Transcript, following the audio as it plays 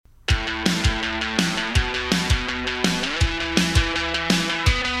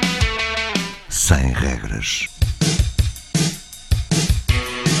sem regras.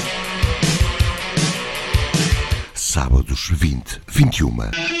 Sábados 20, 21.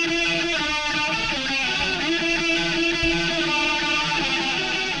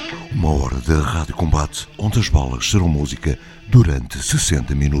 Uma hora de rádio combate onde as bolas serão música durante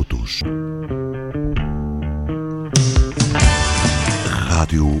 60 minutos.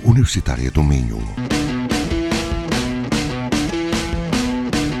 Rádio Universitária do Minho.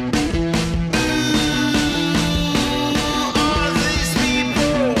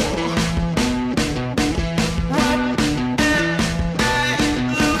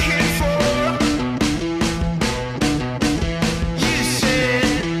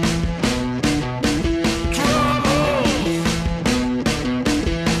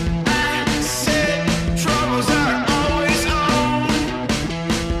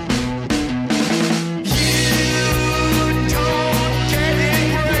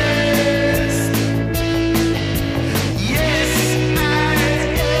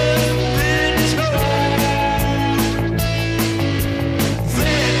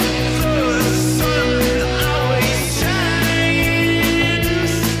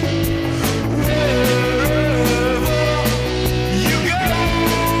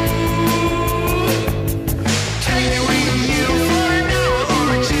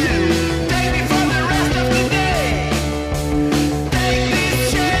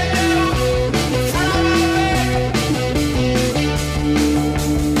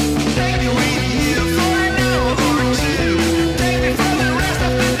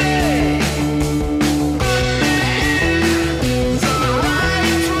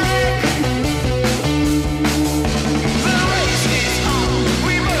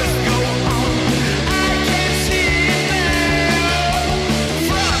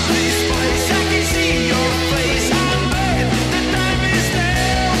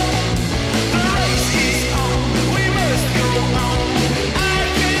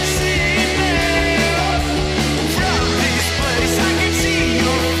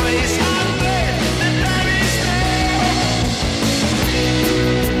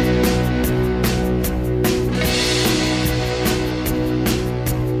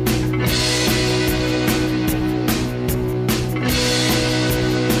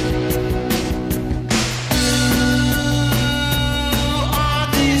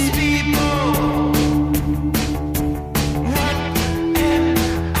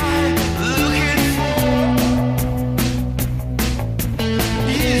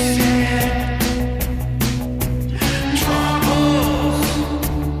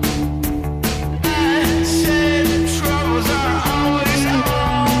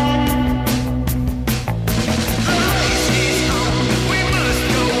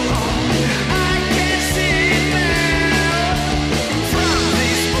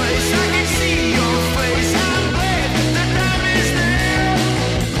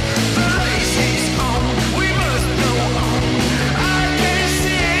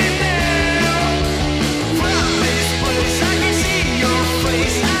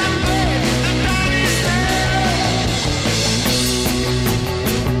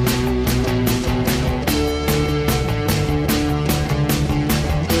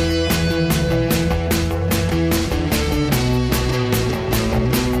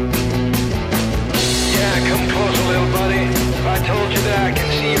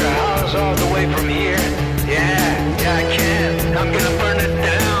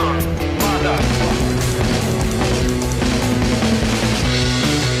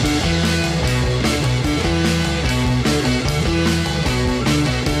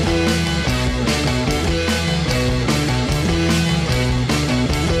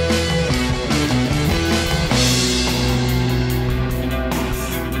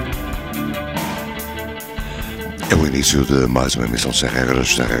 Início de mais uma emissão Sem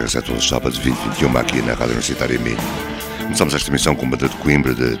Regras. Sem Regras é todos os sábados 20-21 aqui na Rádio Universitária M. Começamos esta emissão com uma de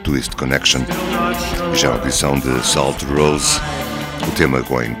Coimbra de Twist Connection e já a audição de Salt Rose, o tema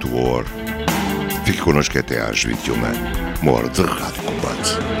Going to War. Fique connosco até às 21, uma hora de rádio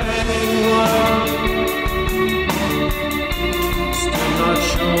combate.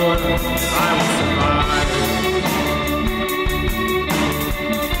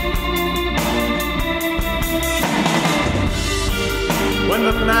 When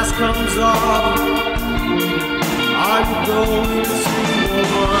the mask comes off, I'm going to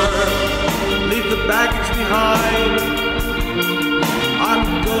war. Leave the baggage behind. I'm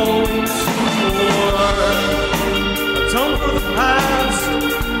going to war. Atone for the past.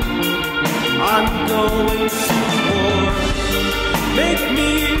 I'm going to war. Make me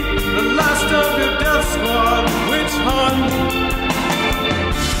the last of your death squad, witch hunt.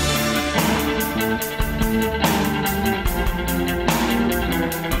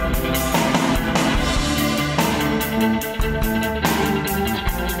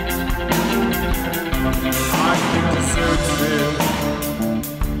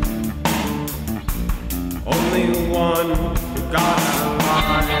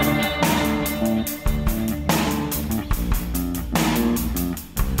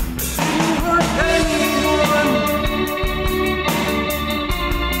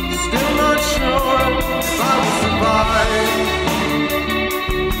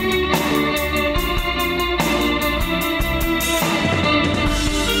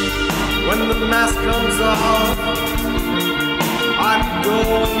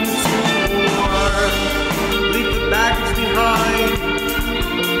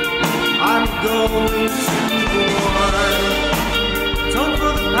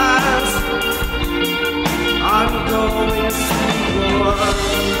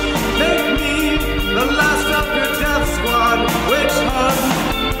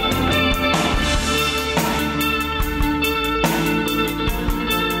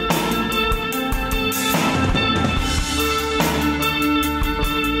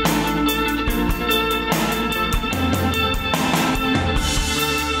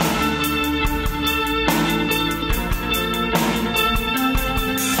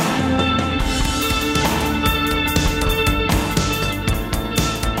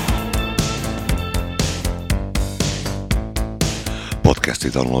 Podcast e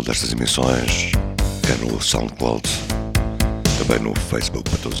download destas emissões é no SoundCloud, também no Facebook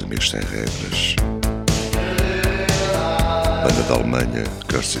para todos os amigos sem regras. Banda da Alemanha,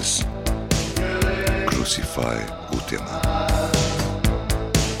 Curses, Crucify, o tema.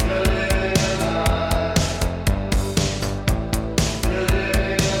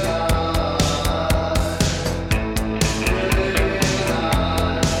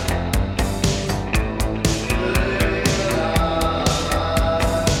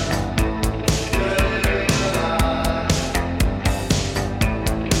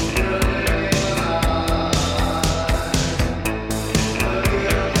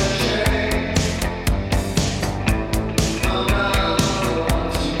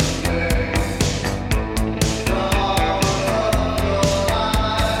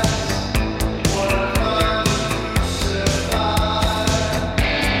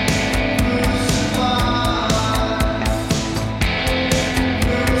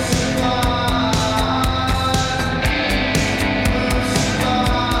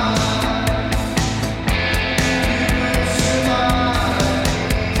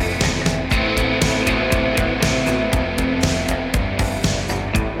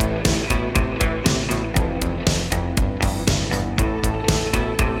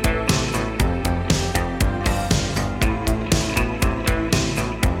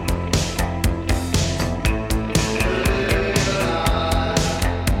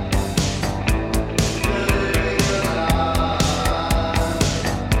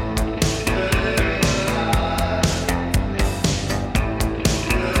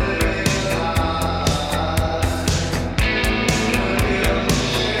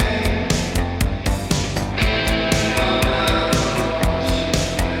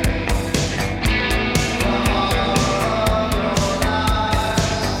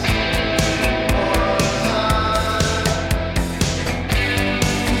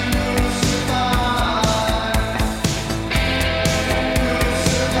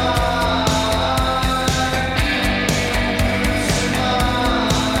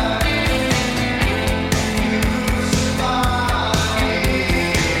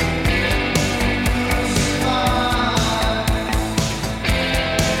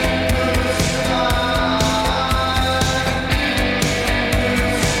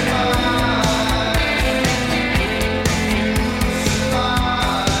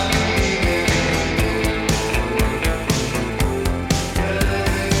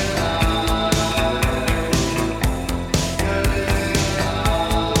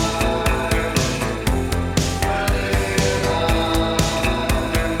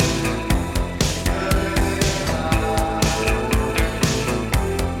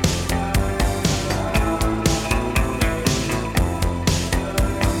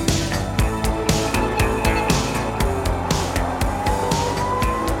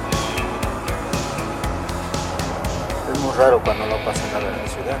 Raro cuando no pasa nada en la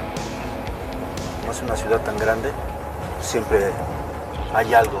ciudad. Como es una ciudad tan grande, siempre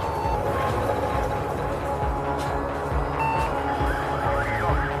hay algo.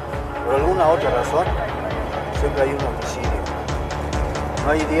 Por alguna otra razón, siempre hay un homicidio.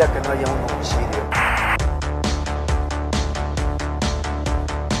 No hay día que no haya un homicidio.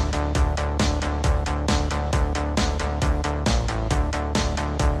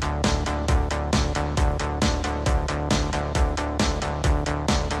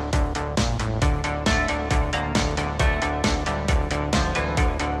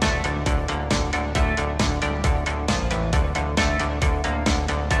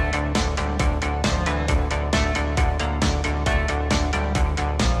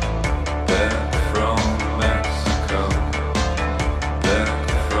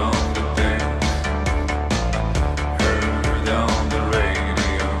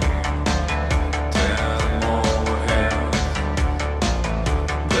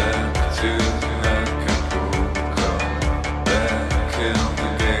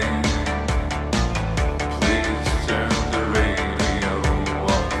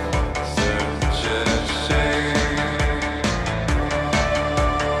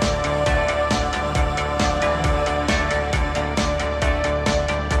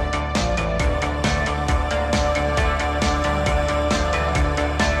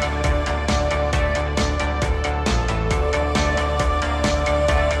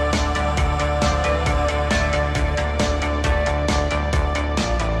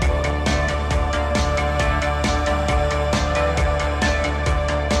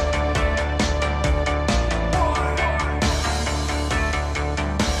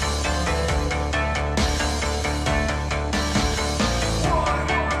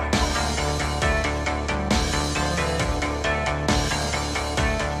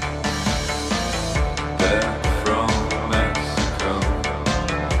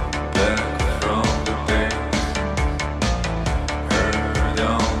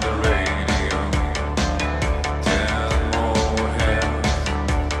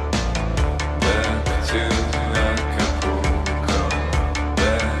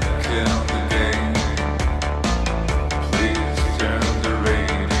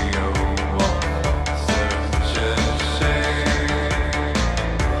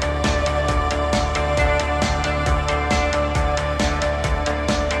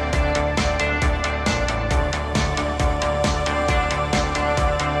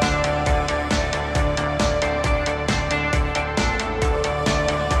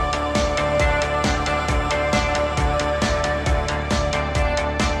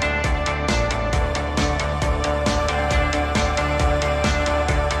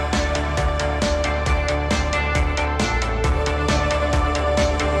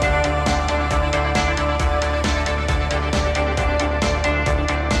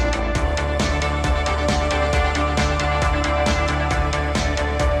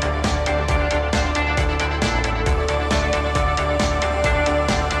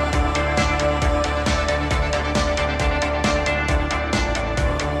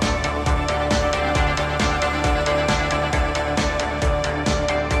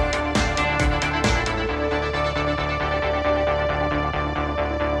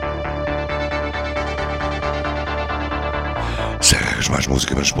 Mais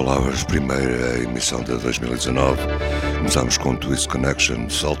música, menos palavras. Primeira emissão de 2019. Começamos com Twist Connection,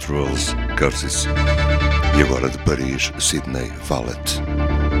 Salt Rolls, Curtis. E agora de Paris, Sydney, Valette.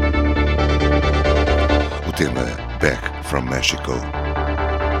 O tema Back from Mexico.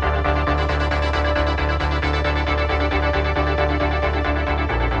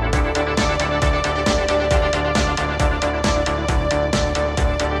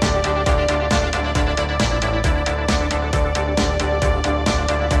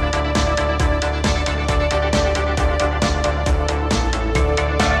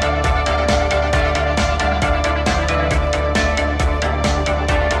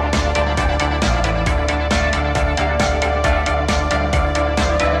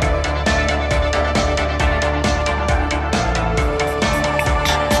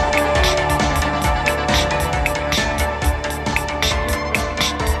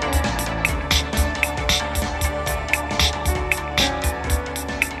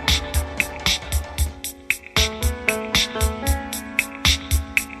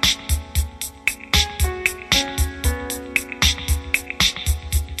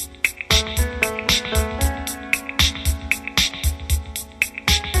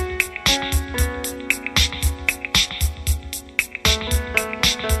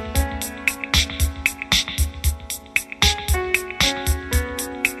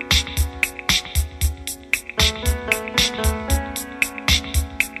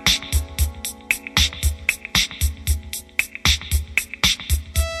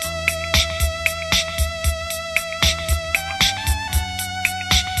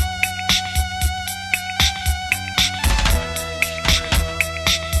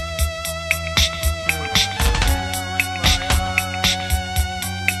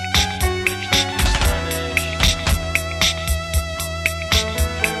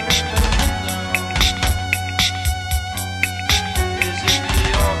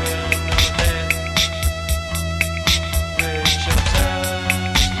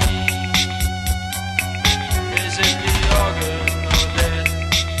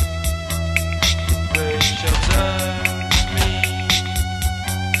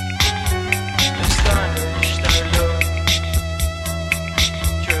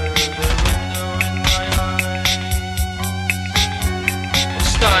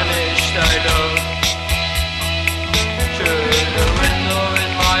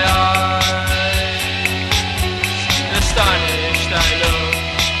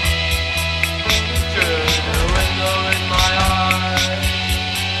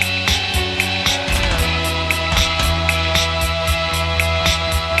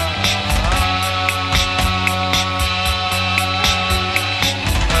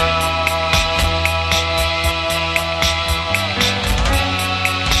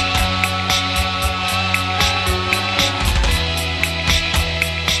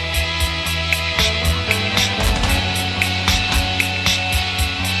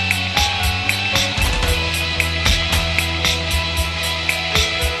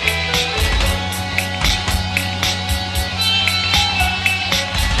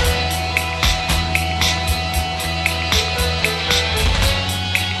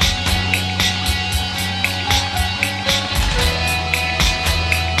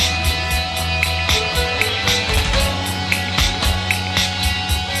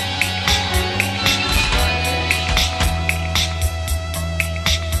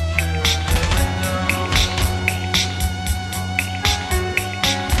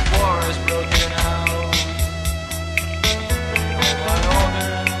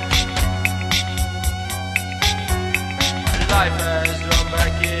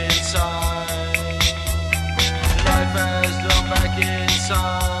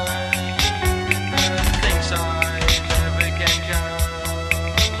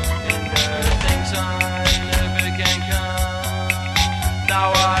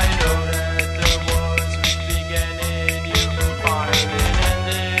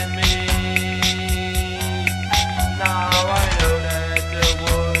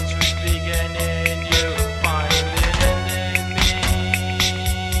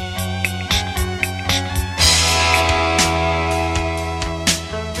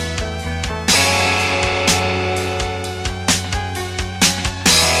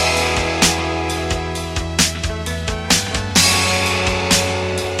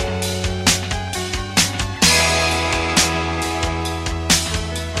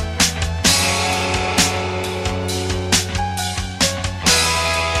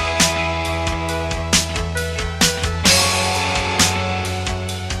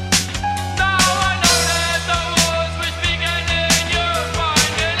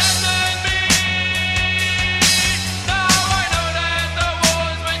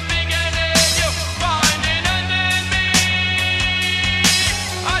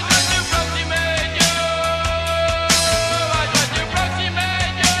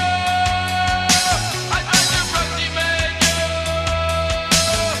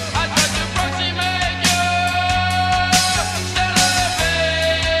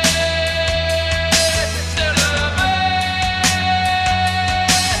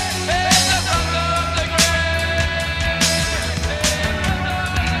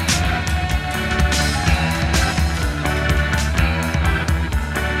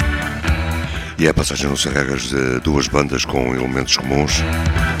 E é a passagem não sem regras de duas bandas com elementos comuns.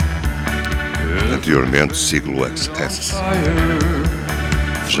 Anteriormente, SIGLO XX.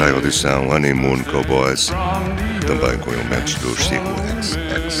 Já em audição, HONEYMOON COWBOYS, também com elementos do SIGLO XX.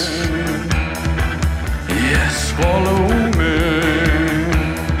 Yes, follow me.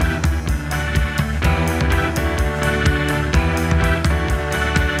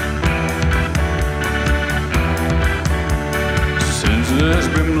 There's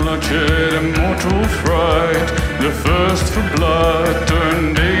been bloodshed and mortal fright. The thirst for blood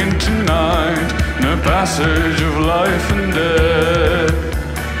turned day into night. The passage of life and death.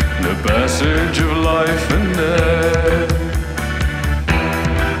 The passage of life and death.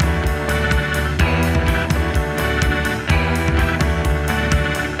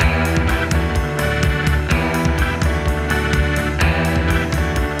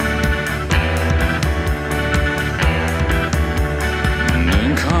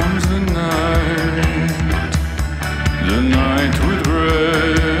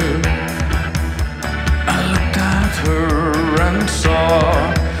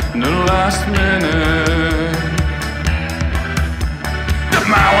 Last minute, the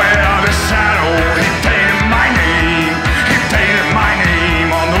man without a shadow, he painted my name,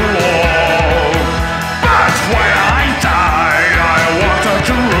 on the wall. But when I died, I walked out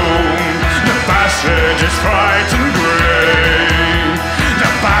the room. The passage is frightened grey. The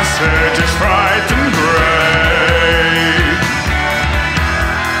passage is frightened grey.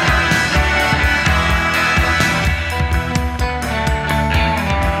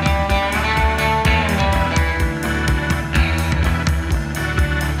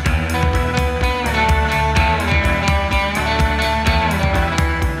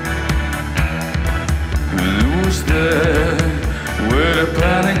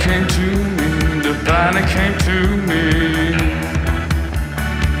 Came to me.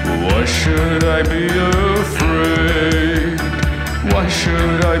 Why should I be afraid? Why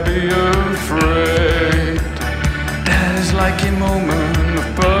should I be afraid? That is like a moment of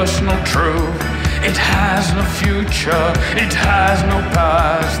personal truth. It has no future, it has no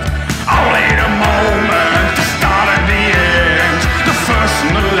past. Only the moment, the start and the end. The first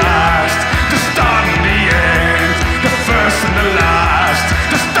and the last. The start and the end. The first and the last.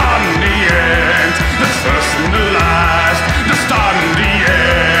 The start and the end. The first and the last, the start and the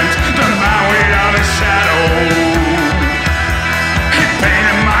end. The man without a shadow, he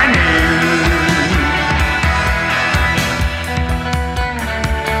painted my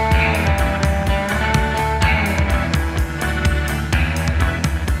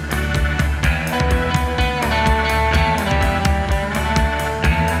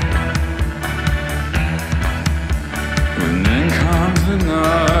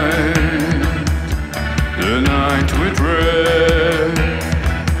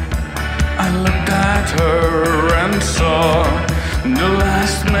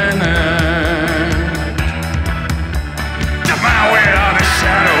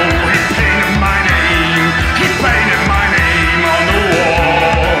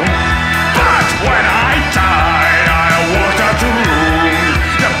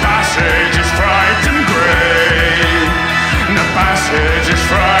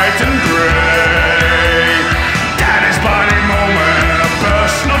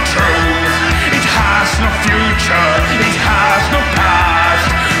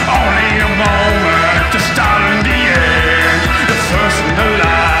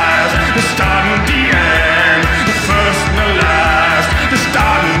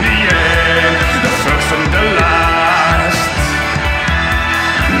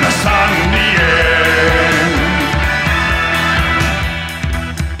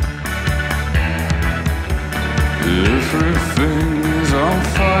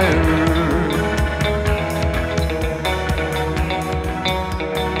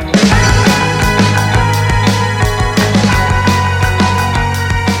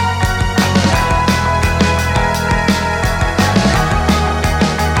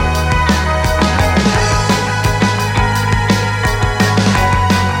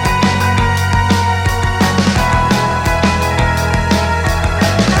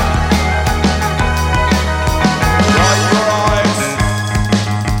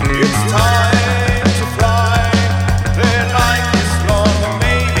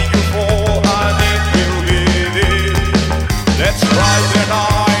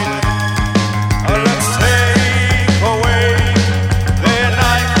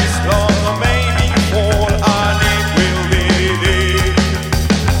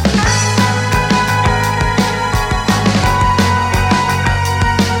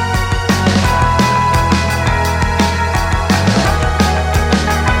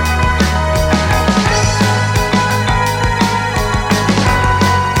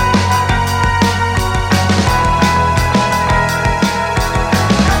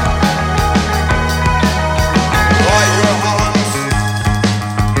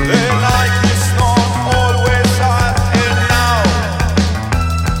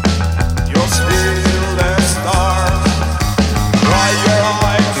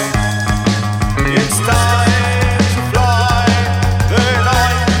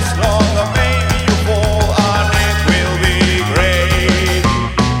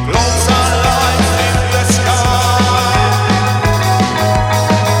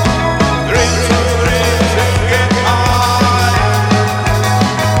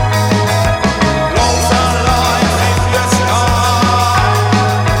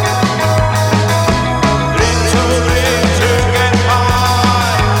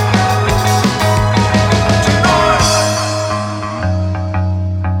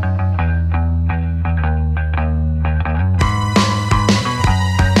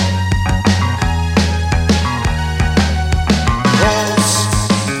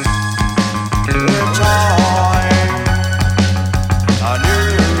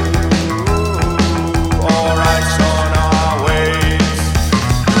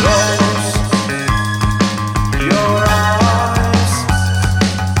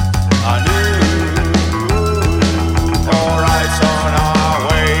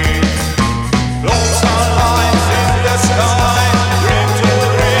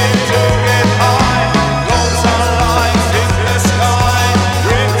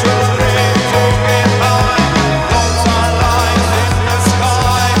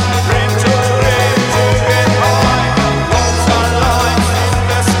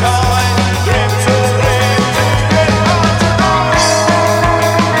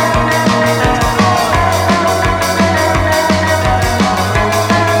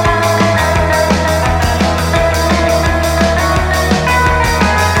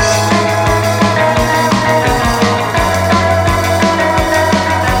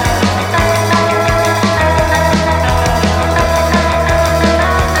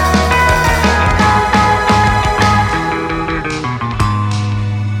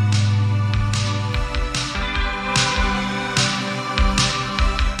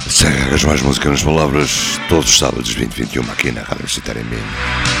Sem regras, mais música nas palavras, todos os sábados 2021 aqui na Rádio Universitária M.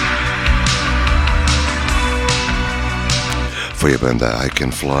 Foi a banda I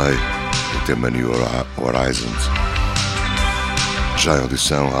Can Fly, o tema New Horizons. Já em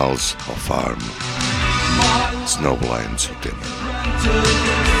audição House of Farm, Snowblind, o tema.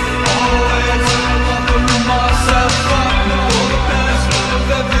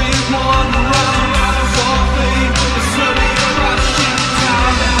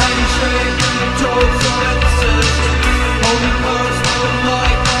 Good.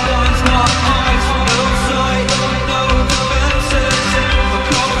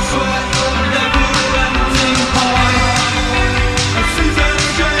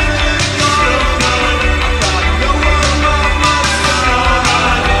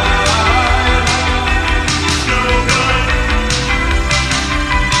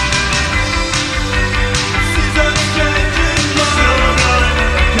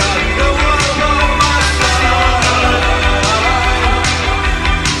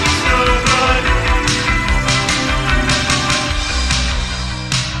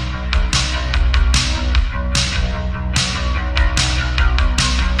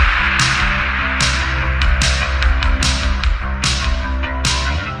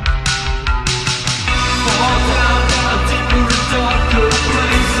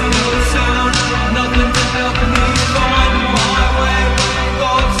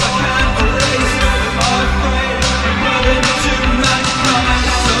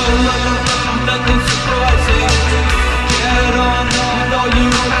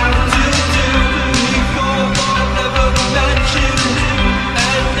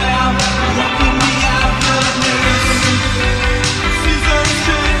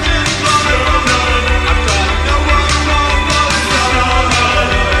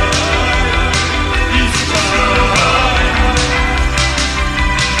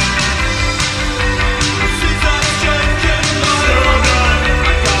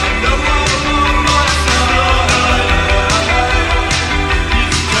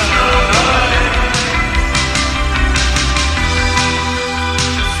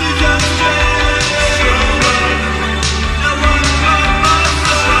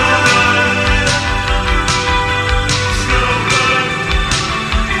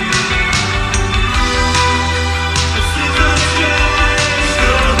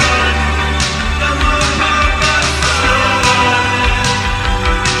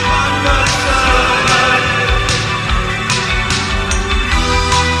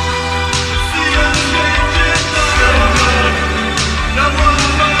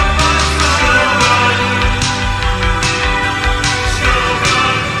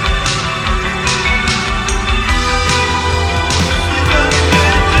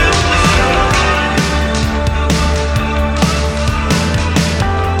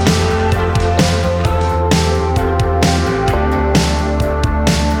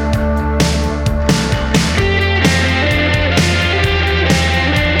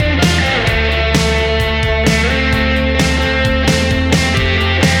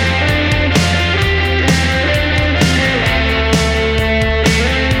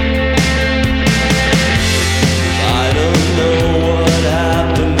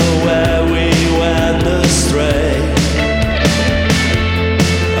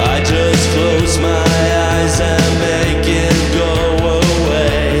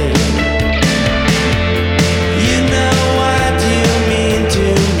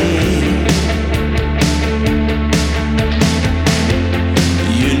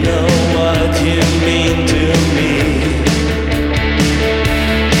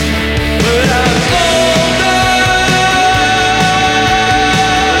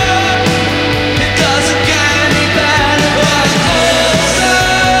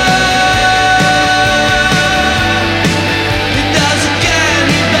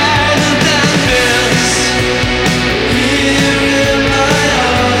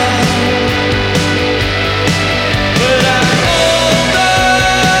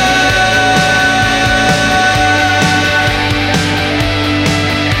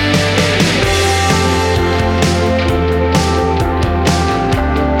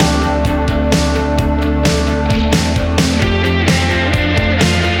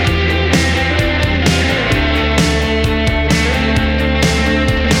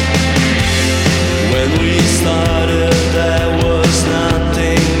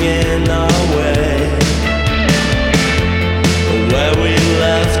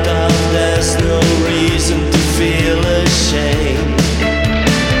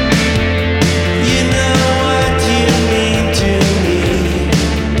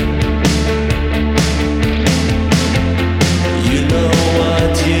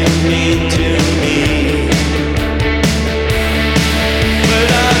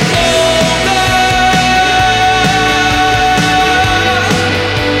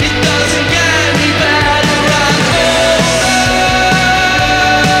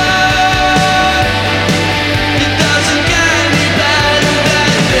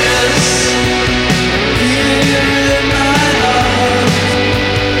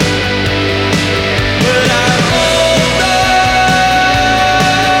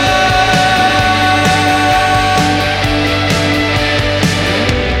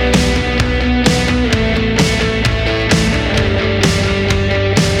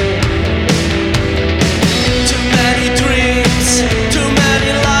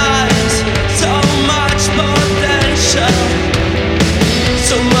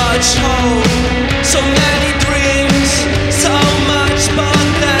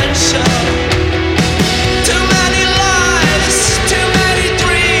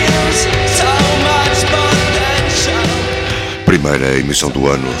 primeira emissão do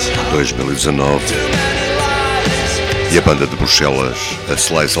ano 2019 e a banda de Bruxelas, a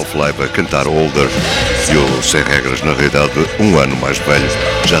Slice of Life, a cantar Older, e o Sem Regras, na realidade, um ano mais velho,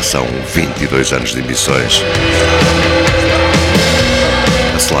 já são 22 anos de emissões.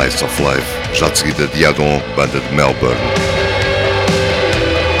 A Slice of Life, já de seguida DYADON, banda de Melbourne.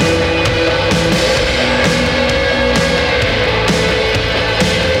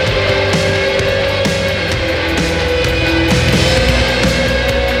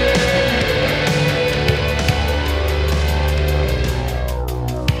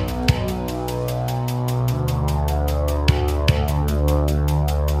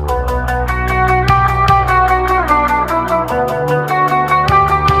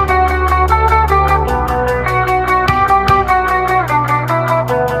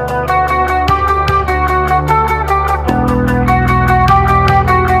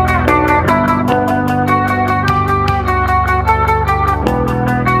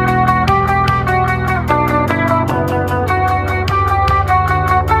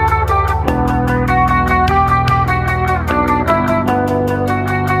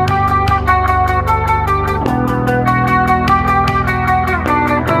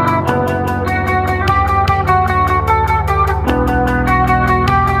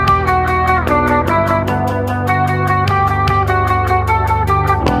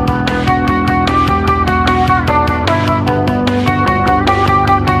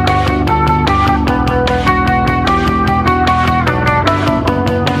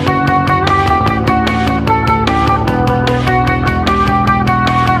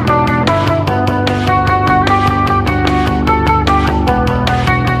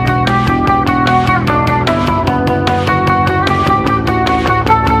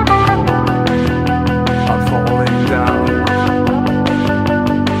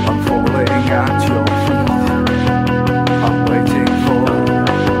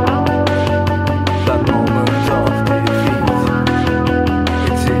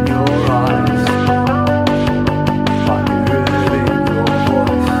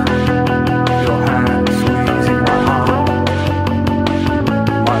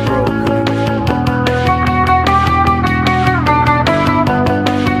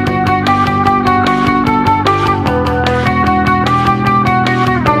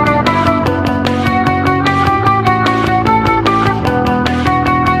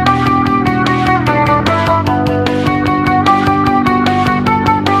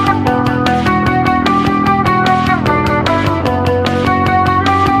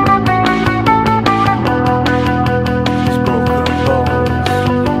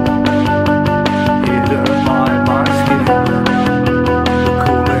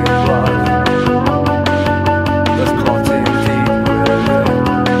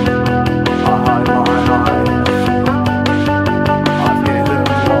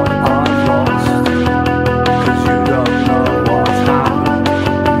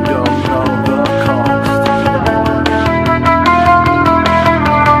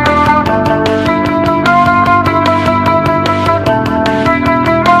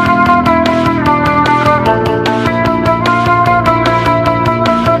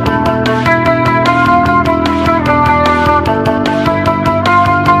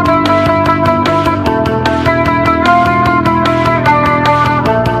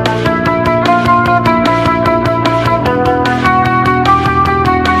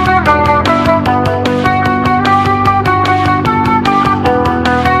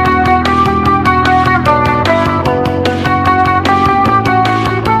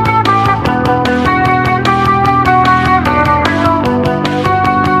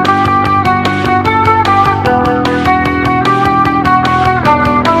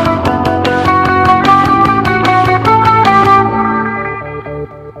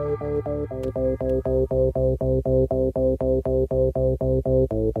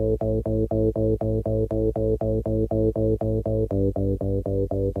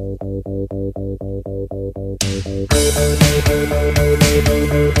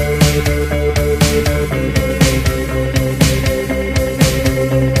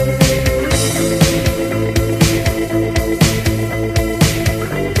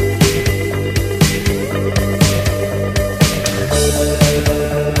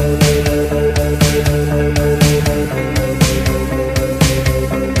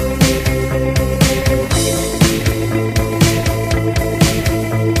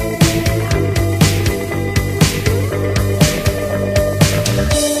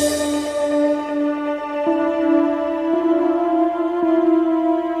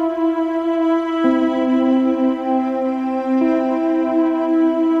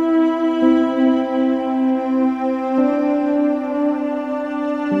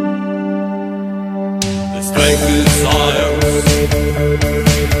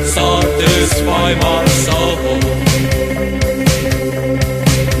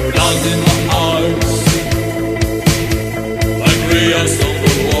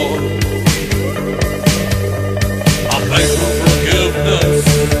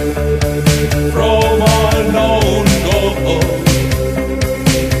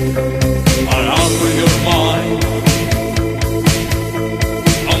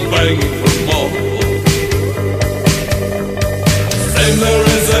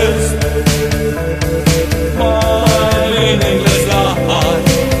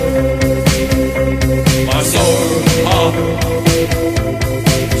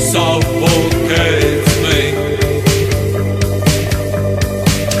 suffocates me.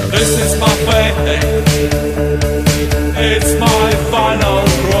 This is my fate, it's my final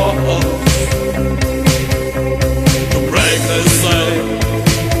cross. To break the slave,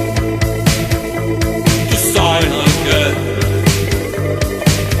 to sign again.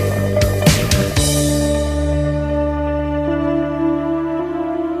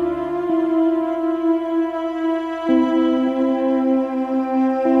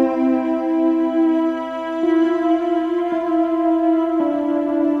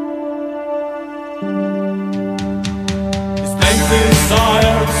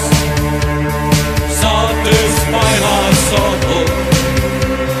 Desires satisfy my soul.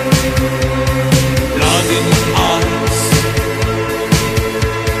 Blood in the eyes,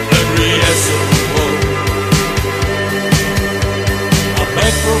 every essence. I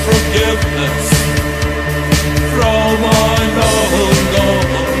beg for forgiveness from my own God.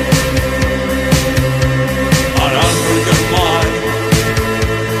 An unbroken mind,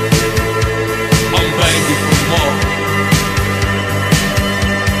 I'm begging for more.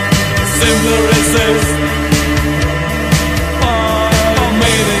 Simply resist a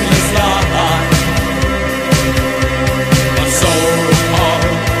meaningless lie. My soul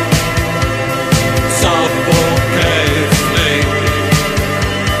heart suffocates me.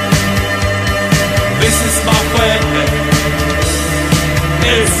 This is my fate,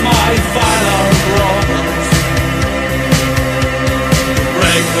 it's my final cross.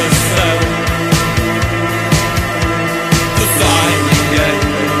 Break the cell, to sign again.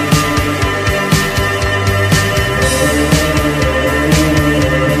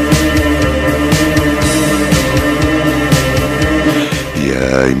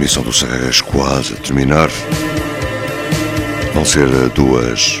 A emissão do Regras quase a terminar. Vão ser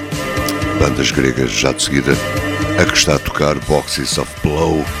duas bandas gregas já de seguida. A que está a tocar Boxes of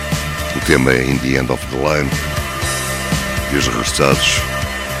Blow, o tema é In the End of the Line, e os regressados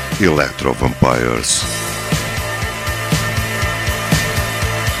ELECTRO VAMPIRES.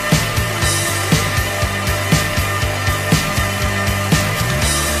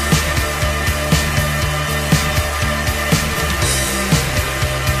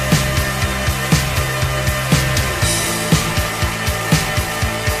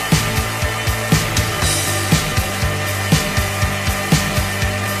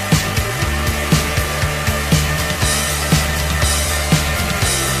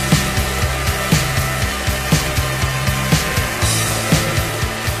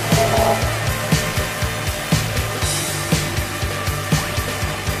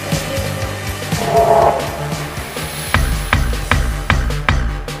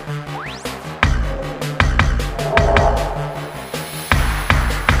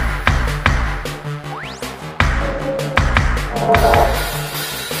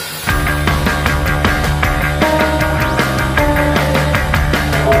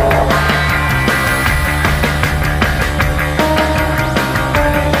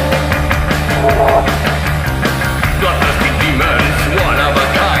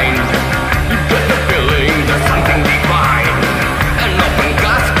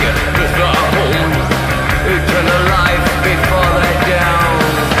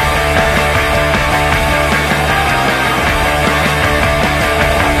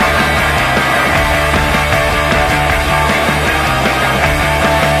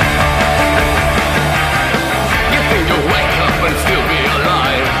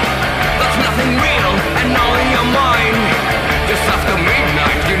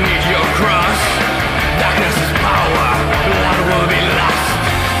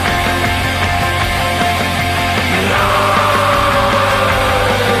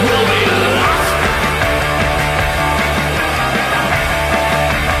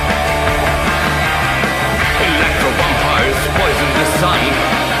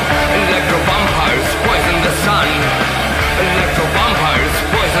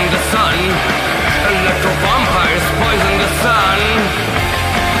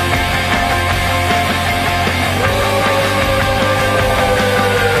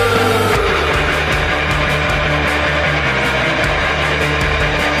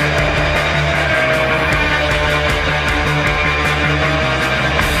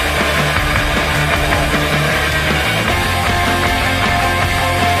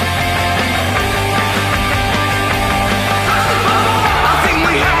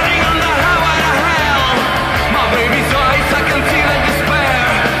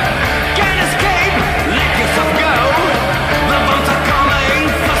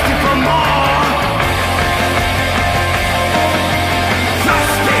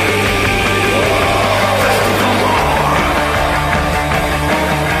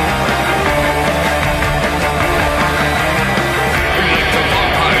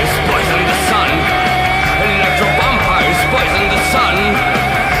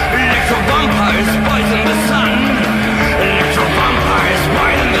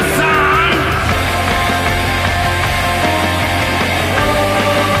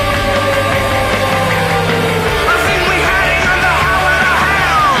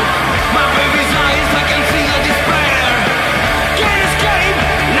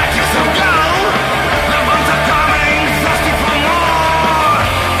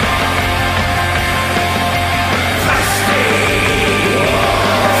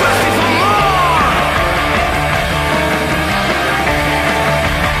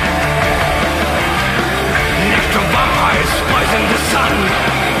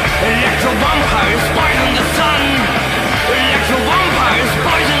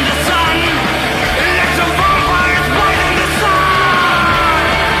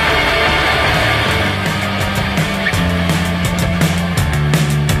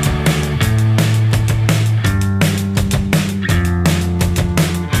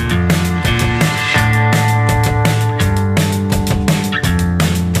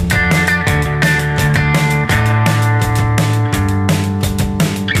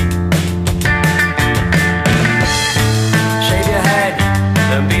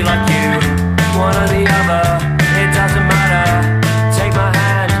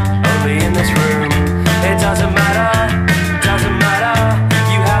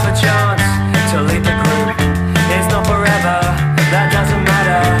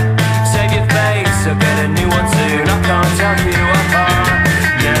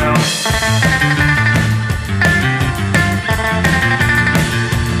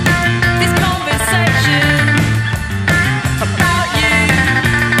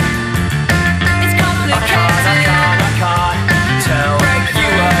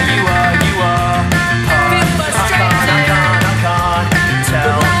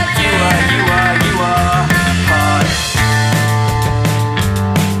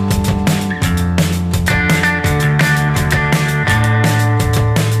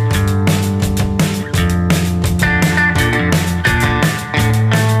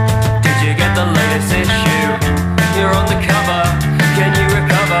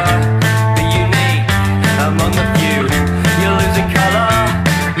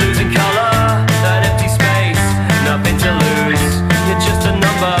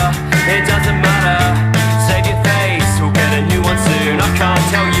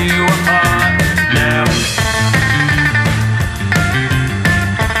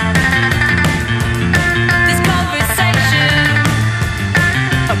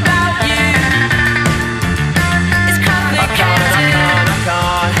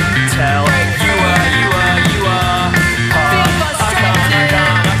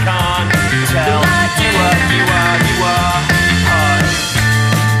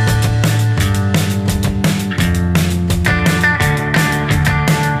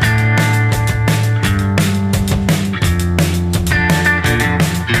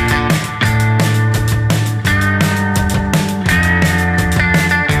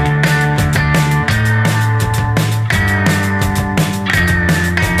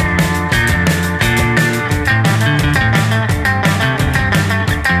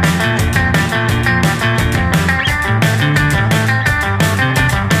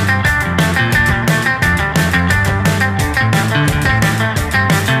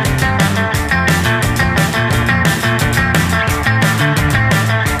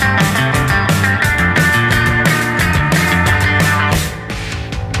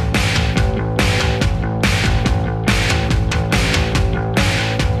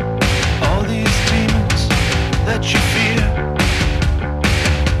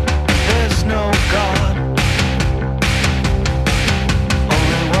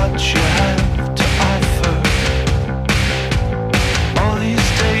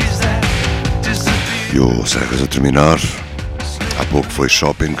 E o Regras a terminar. Há pouco foi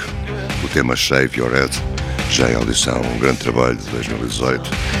Shopping, o tema Shave Your Head, já em audição, um grande trabalho de 2018,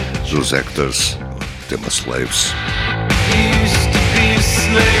 dos Actors, o tema Slaves.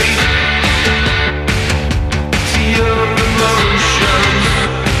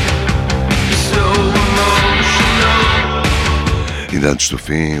 E antes do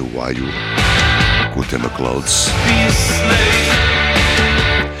fim, o Ayu, com o tema Clouds.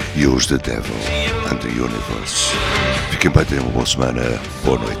 E os The Devil and the Universe. Fiquem bem, tenham uma boa semana,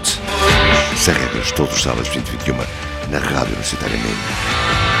 boa noite. Sem Regras, todos os sábados 2021, na Rádio Universitária Minho.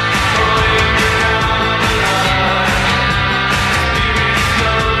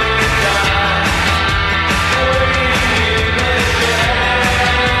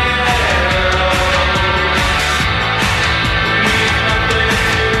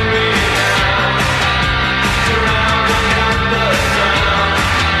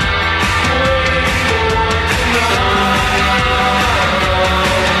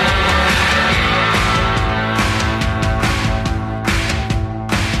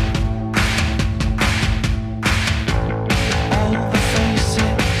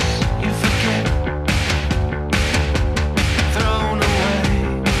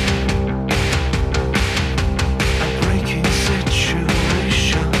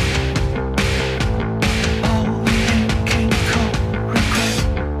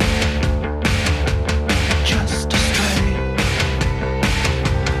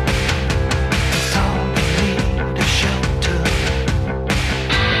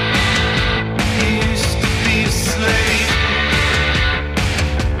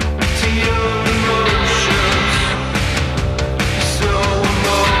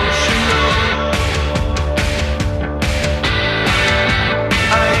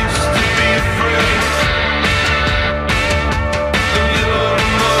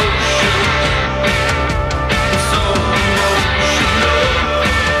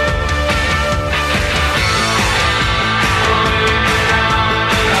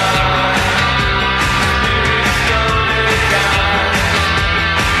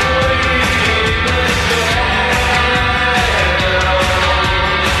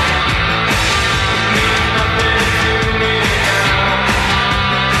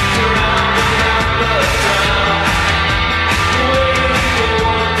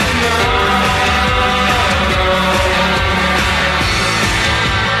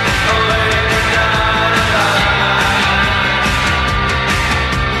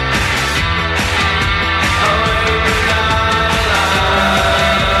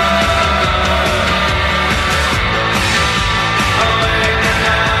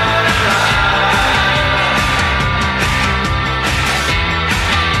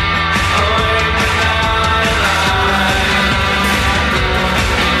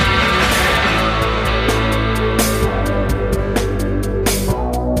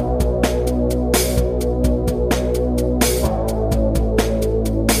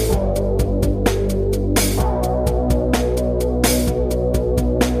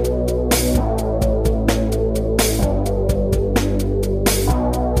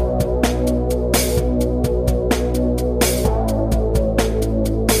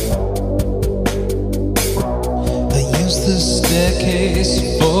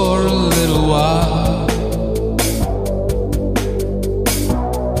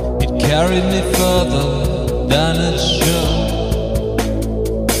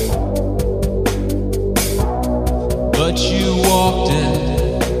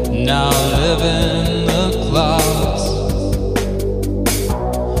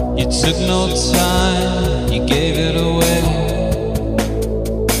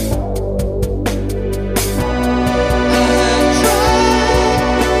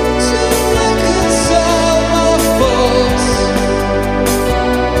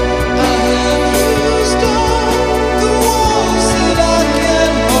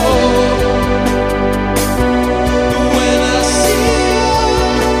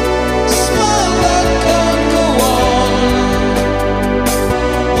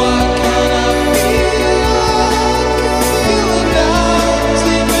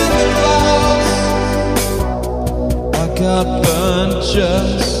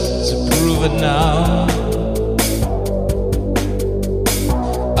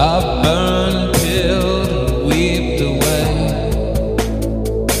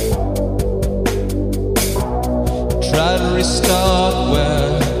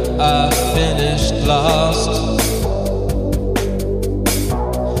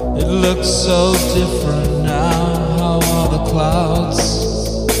 So different now, how are the clouds?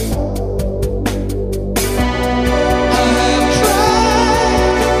 I have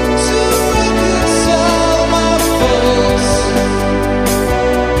tried to reconcile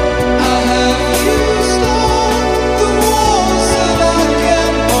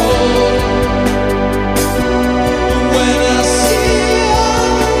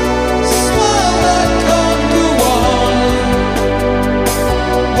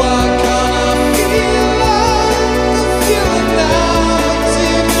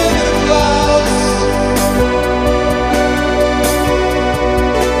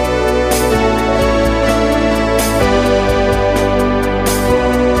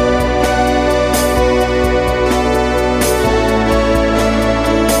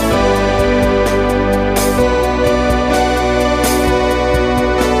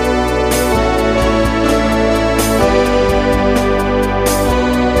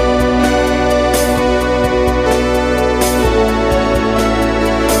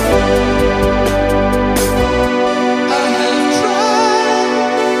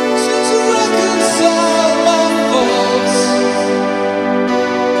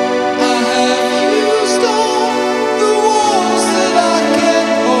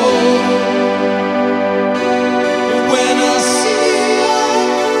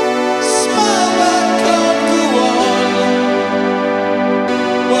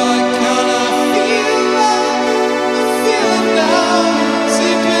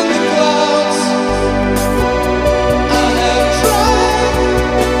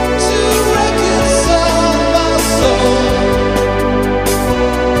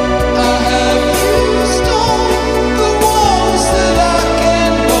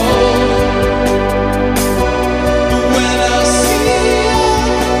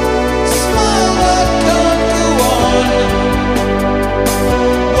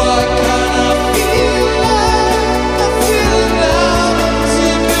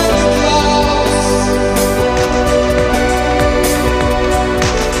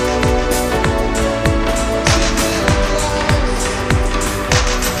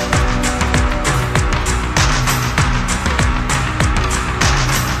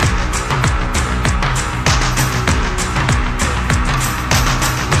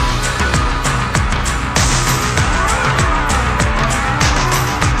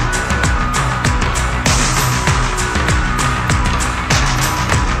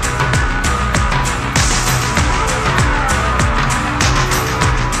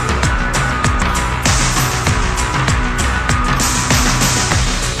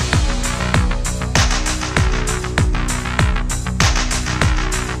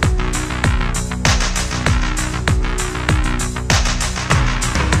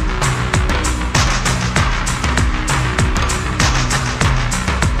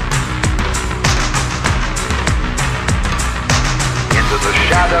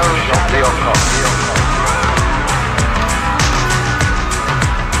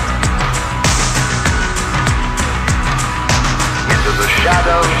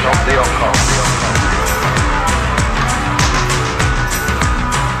shadows of the occult.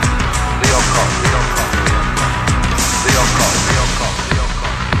 The occult, the occult, the occult, the occult, the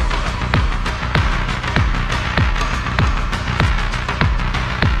occult.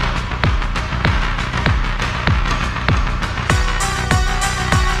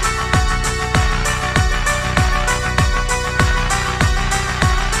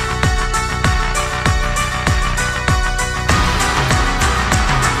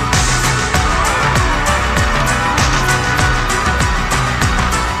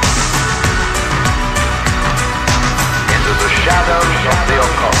 Shadows of the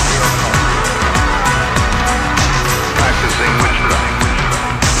occult. Practicing witchcraft.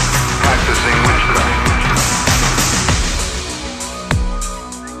 Practicing witchcraft.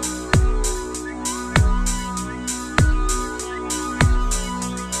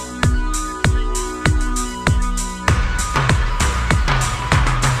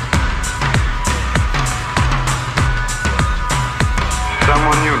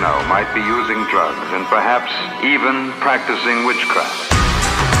 Someone you know might be using drugs and perhaps even practicing witchcraft.